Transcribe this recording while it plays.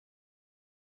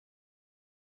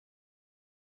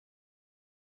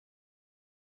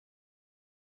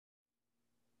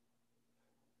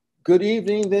Good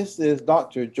evening. This is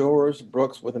Dr. George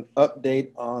Brooks with an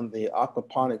update on the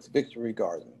Aquaponics Victory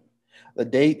Garden. The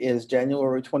date is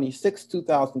January 26,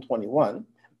 2021,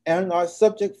 and our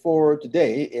subject for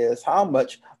today is how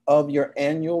much of your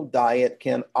annual diet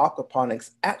can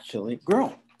aquaponics actually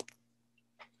grow?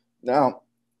 Now,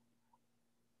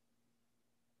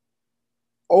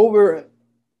 over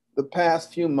the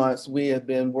past few months, we have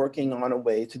been working on a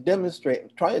way to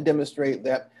try to demonstrate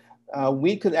that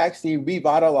we could actually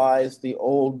revitalize the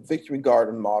old Victory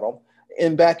Garden model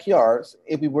in backyards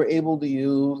if we were able to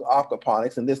use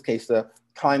aquaponics, in this case, the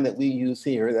kind that we use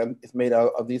here that is made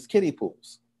out of these kiddie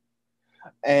pools.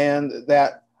 And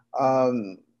that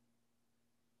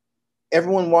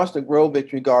everyone wants to grow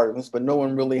Victory Gardens, but no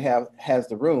one really has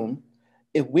the room.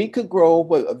 If we could grow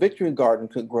what a Victory Garden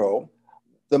could grow,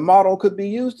 the model could be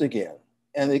used again,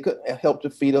 and it could help to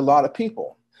feed a lot of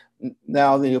people.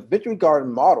 Now, the Victory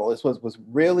Garden model was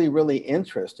really, really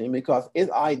interesting because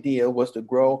its idea was to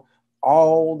grow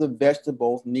all the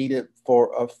vegetables needed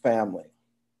for a family.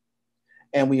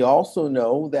 And we also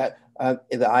know that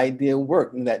the idea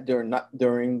worked, and that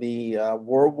during the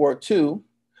World War II,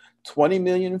 20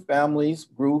 million families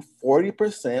grew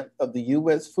 40% of the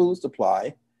US food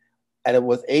supply, and it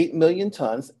was 8 million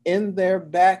tons in their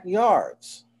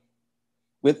backyards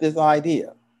with this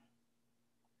idea.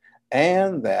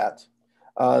 And that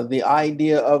the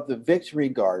idea of the Victory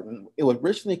Garden, it was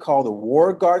originally called the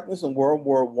War Gardens in World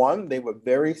War I. They were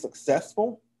very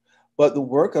successful, but the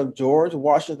work of George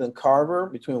Washington Carver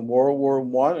between World War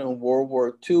I and World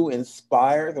War II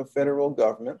inspired the federal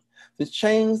government to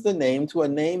change the name to a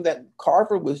name that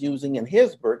Carver was using in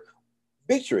his work,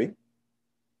 Victory,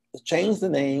 to change the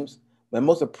names, and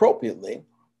most appropriately,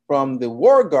 from the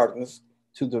War Gardens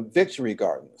to the Victory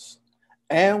Gardens.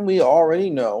 And we already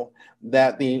know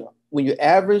that when you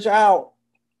average out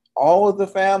all of the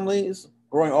families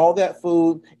growing all that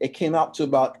food, it came out to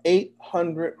about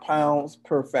 800 pounds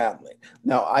per family.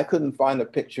 Now, I couldn't find a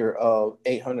picture of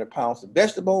 800 pounds of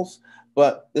vegetables,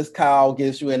 but this cow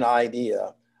gives you an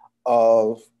idea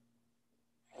of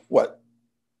what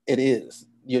it is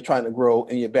you're trying to grow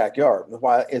in your backyard,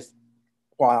 while it's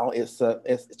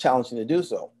challenging to do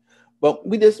so. But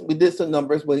we did some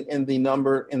numbers in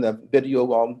the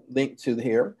video I'll link to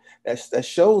here that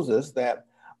shows us that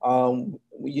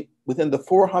within the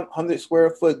 400 square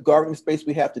foot garden space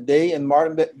we have today in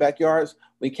modern backyards,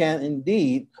 we can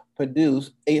indeed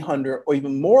produce 800 or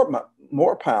even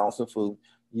more pounds of food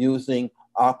using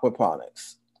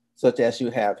aquaponics, such as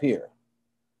you have here.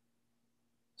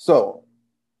 So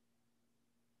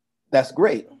that's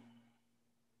great.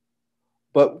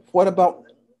 But what about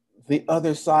the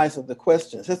other sides of the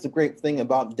questions? That's the great thing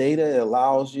about data. It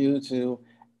allows you to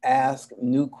ask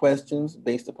new questions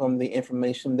based upon the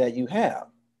information that you have.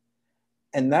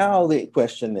 And now the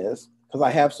question is, because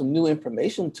I have some new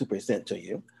information to present to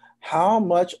you, how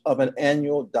much of an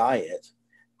annual diet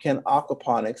can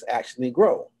aquaponics actually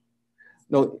grow?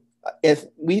 Now, as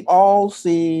we all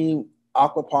see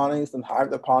aquaponics and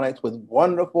hydroponics with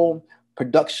wonderful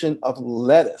production of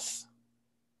lettuce,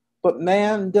 but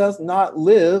man does not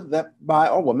live by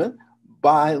a woman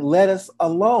by lettuce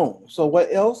alone. So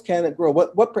what else can it grow?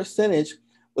 What percentage,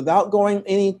 without going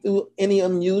through any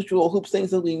unusual hoops, things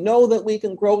that we know that we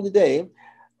can grow today,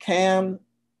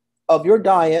 of your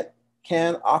diet,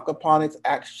 can aquaponics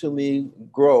actually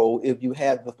grow if you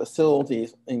have the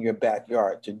facilities in your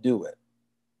backyard to do it?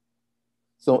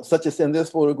 So such as in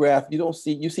this photograph, you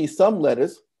see some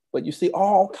lettuce, but you see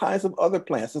all kinds of other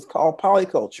plants. It's called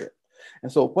polyculture.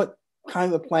 And so what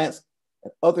kinds of plants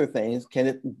and other things can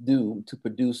it do to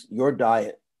produce your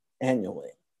diet annually?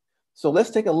 So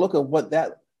let's take a look at what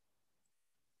that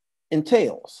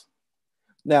entails.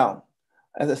 Now,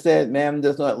 as I said, man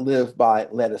does not live by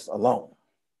lettuce alone.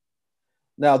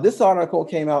 Now, this article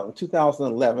came out in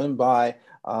 2011 by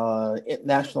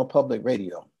National Public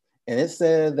Radio. And it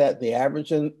said that the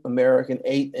average American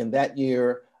ate in that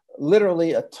year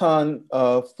literally a ton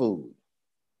of food.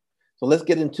 So let's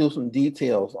get into some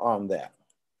details on that.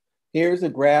 Here's a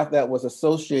graph that was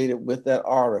associated with that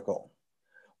article.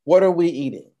 What are we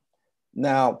eating?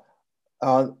 Now,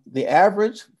 the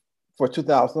average for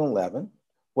 2011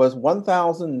 was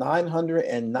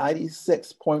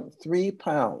 1,996.3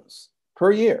 pounds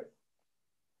per year.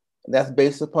 And that's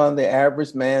based upon the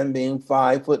average man being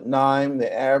 5'9",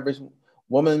 the average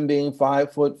woman being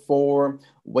 5'4",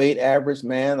 weight average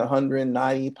man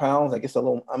 190 pounds. I guess I'm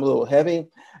a little heavy,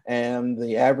 and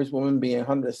the average woman being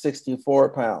 164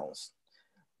 pounds.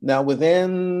 Now,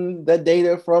 within the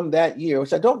data from that year,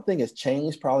 which I don't think has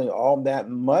changed probably all that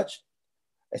much,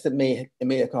 Except it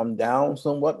may have come down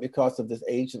somewhat because of this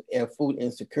age of food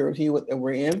insecurity that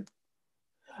we're in.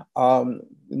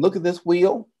 Look at this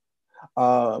wheel.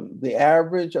 The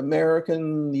average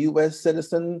American US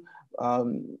citizen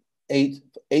ate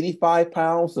 85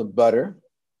 pounds of butter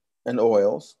and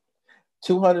oils,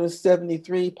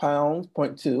 273 pounds,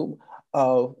 0.2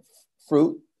 of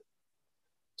fruit,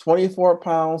 24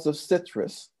 pounds of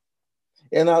citrus.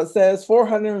 And now it says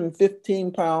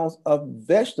 415 pounds of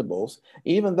vegetables,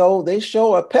 even though they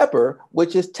show a pepper,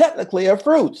 which is technically a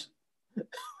fruit.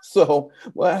 So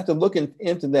we'll have to look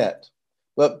into that.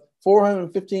 But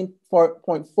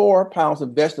 415.4 pounds of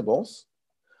vegetables,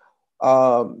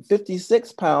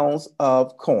 56 pounds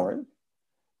of corn,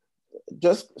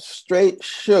 just straight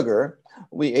sugar.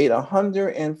 We ate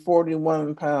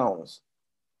 141 pounds,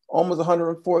 almost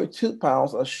 142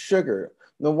 pounds of sugar.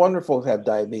 No wonder folks have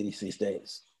diabetes these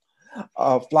days.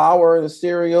 Flour and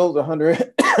cereals,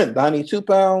 192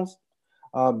 pounds.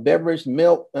 Beverage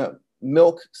milk,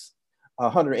 milks,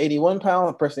 181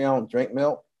 pounds. Personally, I don't drink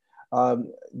milk.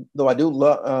 Though I do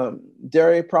love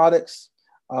dairy products,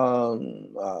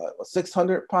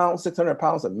 600 pounds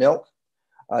of milk,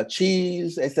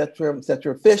 cheese, etc.,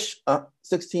 etc. Fish,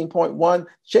 16.1,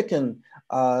 chicken,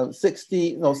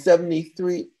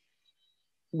 73.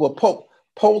 Well,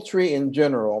 poultry in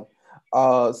general,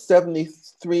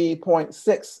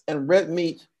 73.6, and red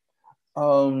meat,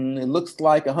 it looks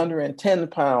like 110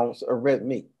 pounds of red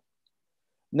meat.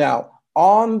 Now,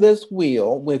 on this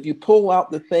wheel, if you pull out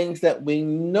the things that we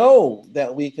know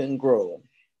that we can grow,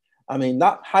 I mean,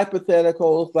 not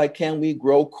hypotheticals like can we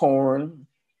grow corn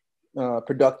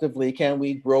productively, can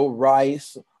we grow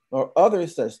rice or other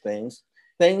such things,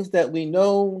 things that we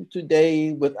know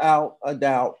today without a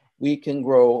doubt we can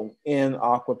grow in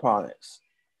aquaponics.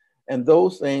 And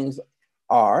those things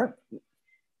are,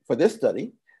 for this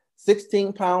study,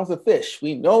 16 pounds of fish.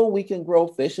 We know we can grow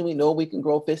fish, and we know we can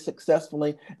grow fish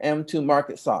successfully and to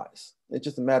market size. It's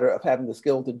just a matter of having the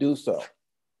skill to do so.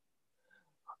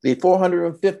 The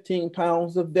 415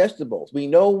 pounds of vegetables. We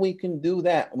know we can do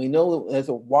that. We know there's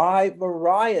a wide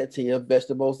variety of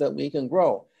vegetables that we can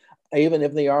grow, even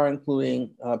if they are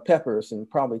including peppers and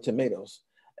probably tomatoes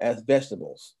as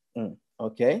vegetables.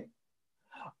 Okay.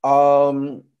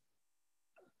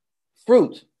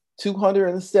 Fruit,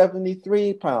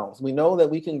 273 pounds. We know that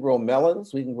we can grow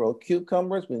melons, we can grow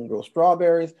cucumbers, we can grow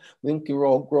strawberries, we can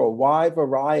grow a wide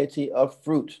variety of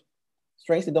fruit.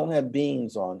 Strangely, don't have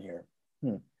beans on here.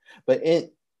 But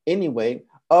anyway,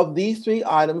 of these three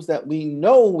items that we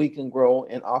know we can grow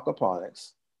in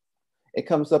aquaponics, it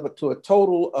comes up to a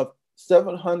total of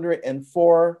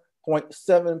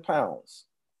 704.7 pounds.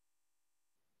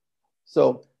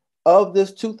 So of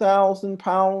this 2,000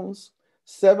 pounds,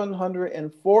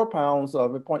 704 pounds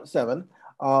of it, 0.7,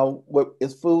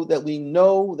 is food that we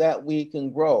know that we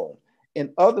can grow.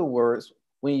 In other words,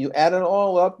 when you add it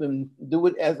all up and do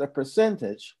it as a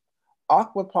percentage,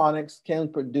 aquaponics can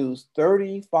produce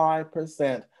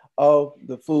 35% of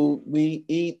the food we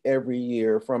eat every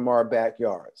year from our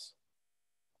backyards.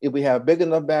 If we have a big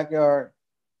enough backyard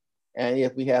and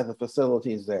if we have the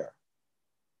facilities there.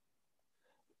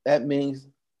 That means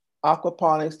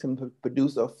aquaponics can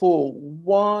produce a full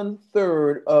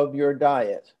 1/3 of your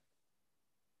diet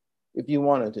if you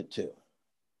wanted it to.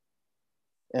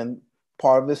 And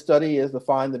part of this study is to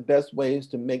find the best ways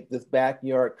to make this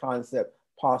backyard concept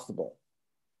possible.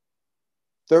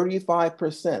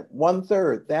 35%,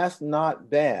 1/3, that's not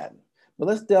bad. But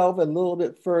let's delve a little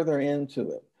bit further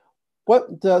into it.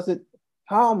 What does it,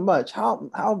 how much,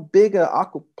 how big an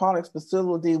aquaponics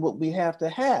facility would we have to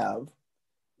have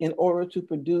in order to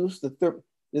produce this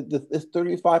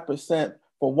 35%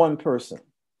 for one person,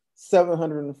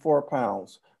 704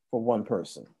 pounds for one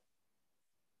person?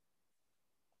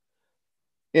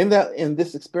 In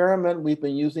this experiment, we've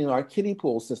been using our kiddie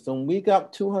pool system. We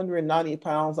got 290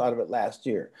 pounds out of it last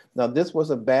year. Now, this was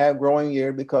a bad growing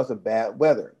year because of bad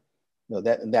weather.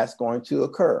 That's going to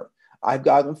occur. I've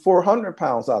gotten 400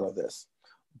 pounds out of this,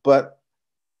 but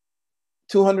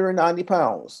 290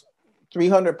 pounds,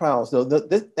 300 pounds. So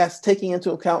that's taking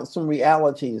into account some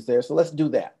realities there. So let's do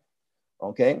that.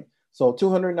 Okay. So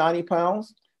 290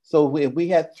 pounds. So if we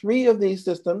had 3 of these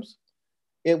systems,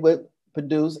 it would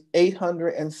produce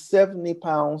 870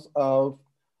 pounds of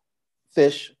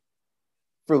fish,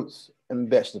 fruits, and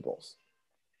vegetables.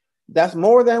 That's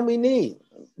more than we need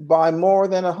by more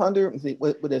than 100.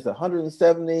 What is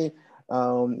 170,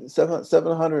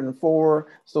 704.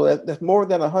 So that's more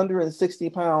than 160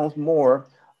 pounds more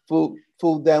food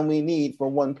than we need for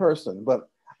one person. But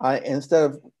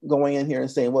instead of going in here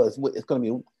and saying, well, it's going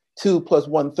to be 2 plus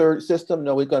 1/3 system?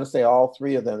 No, we're going to say all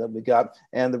 3 of them that we got,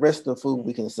 and the rest of the food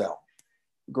we can sell.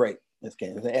 Great, this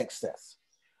game is an excess.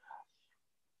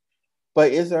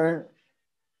 But is there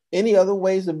any other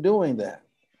ways of doing that?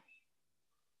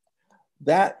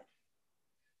 That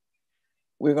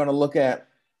we're going to look at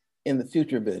in the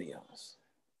future videos.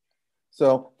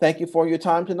 So thank you for your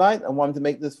time tonight. I wanted to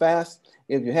make this fast.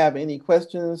 If you have any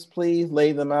questions, please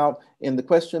lay them out in the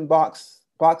question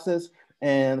boxes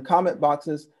and comment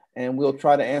boxes, and we'll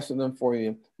try to answer them for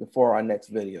you before our next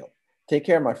video. Take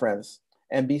care, my friends,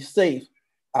 and be safe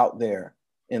out there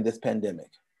in this pandemic.